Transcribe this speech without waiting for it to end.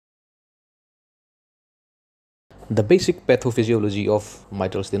The basic pathophysiology of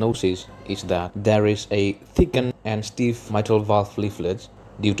mitral stenosis is that there is a thickened and stiff mitral valve leaflet,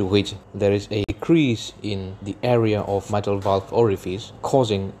 due to which there is a decrease in the area of mitral valve orifice,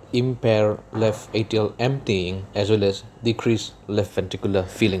 causing impaired left atrial emptying as well as decreased left ventricular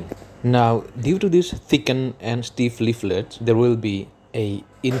filling. Now, due to this thickened and stiff leaflet, there will be a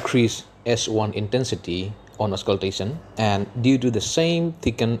increased S1 intensity on auscultation, and due to the same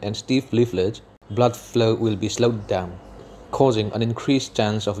thickened and stiff leaflet, blood flow will be slowed down, causing an increased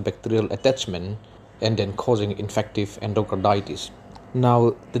chance of bacterial attachment and then causing infective endocarditis.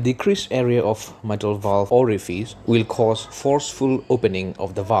 Now, the decreased area of mitral valve orifice will cause forceful opening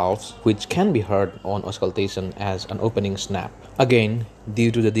of the valves, which can be heard on auscultation as an opening snap. Again,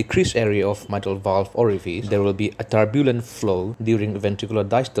 due to the decreased area of mitral valve orifice, there will be a turbulent flow during ventricular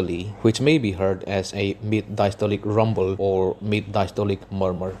diastole, which may be heard as a mid-diastolic rumble or mid-diastolic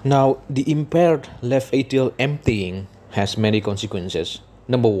murmur. Now, the impaired left atrial emptying has many consequences.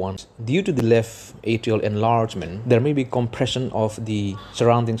 Number one, due to the left atrial enlargement, there may be compression of the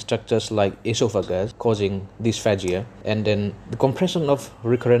surrounding structures like esophagus, causing dysphagia, and then the compression of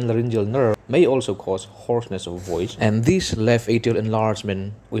recurrent laryngeal nerve may also cause hoarseness of voice, and this left atrial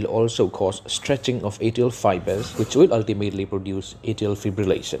enlargement will also cause stretching of atrial fibers, which will ultimately produce atrial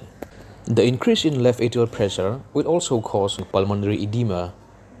fibrillation. The increase in left atrial pressure will also cause pulmonary edema,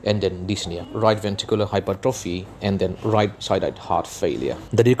 and then dyspnea, right ventricular hypertrophy, and then right-sided heart failure.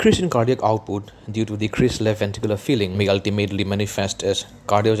 The decrease in cardiac output due to decreased left ventricular filling may ultimately manifest as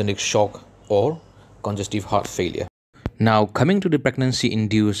cardiogenic shock or congestive heart failure. Now, coming to the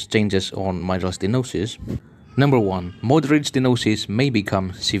pregnancy-induced changes on mitral stenosis. Number one, moderate stenosis may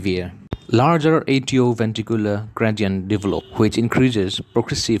become severe. Larger atrioventricular gradient develop, which increases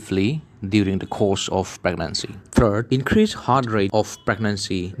progressively during the course of pregnancy. Third, increased heart rate of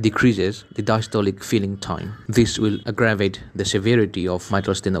pregnancy decreases the diastolic filling time. This will aggravate the severity of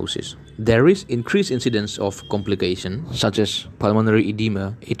mitral stenosis. There is increased incidence of complications such as pulmonary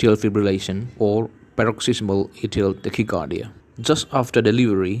edema, atrial fibrillation, or paroxysmal atrial tachycardia. Just after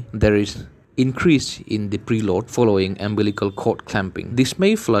delivery, there is increase in the preload following umbilical cord clamping. This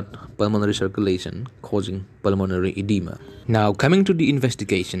may flood pulmonary circulation, causing pulmonary edema. Now, coming to the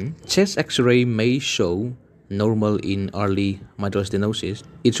investigation, chest X-ray may show normal in early mitral stenosis.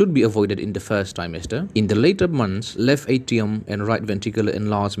 It should be avoided in the first trimester. In the later months, left atrium and right ventricular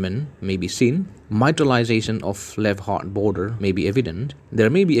enlargement may be seen. Mitralization of left heart border may be evident. There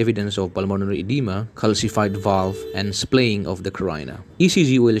may be evidence of pulmonary edema, calcified valve, and splaying of the carina.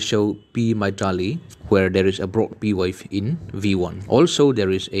 ECG will show P mitrale, where there is a broad P wave in V1. Also, there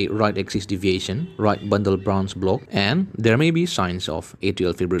is a right axis deviation, right bundle branch block, and there may be signs of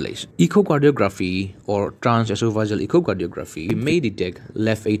atrial fibrillation. Echocardiography or transesophageal echocardiography may detect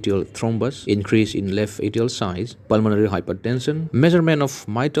left atrial thrombus, increase in left atrial size, pulmonary hypertension, measurement of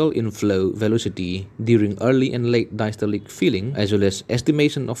mitral inflow velocity during early and late diastolic filling, as well as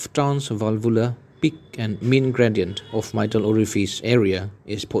estimation of transvalvular peak and mean gradient of mitral orifice area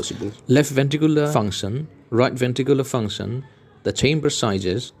is possible. Left ventricular function, right ventricular function, the chamber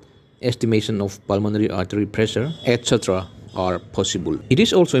sizes, estimation of pulmonary artery pressure, etc. are possible. It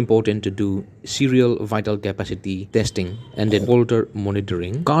is also important to do serial vital capacity testing and then Holter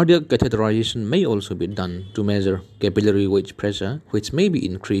monitoring. Cardiac catheterization may also be done to measure capillary wedge pressure, which may be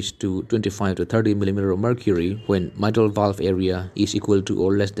increased to 25 to 30 mm of mercury when mitral valve area is equal to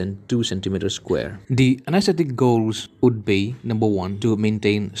or less than 2 cm square. The anesthetic goals would be: number one, to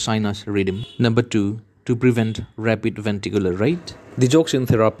maintain sinus rhythm; number two, to prevent rapid ventricular rate. Digoxin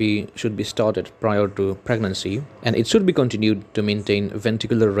therapy should be started prior to pregnancy, and it should be continued to maintain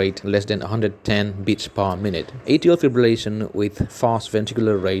ventricular rate less than 110 beats per minute. Atrial fibrillation with fast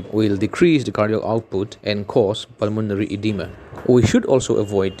ventricular rate will decrease the cardiac output and cause pulmonary edema. We should also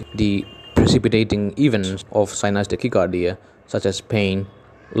avoid the precipitating events of sinus tachycardia, such as pain,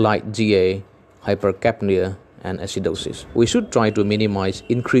 light GA, hypercapnia, and acidosis. We should try to minimize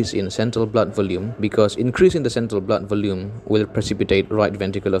increase in central blood volume, because increase in the central blood volume will precipitate right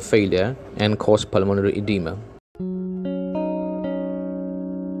ventricular failure and cause pulmonary edema.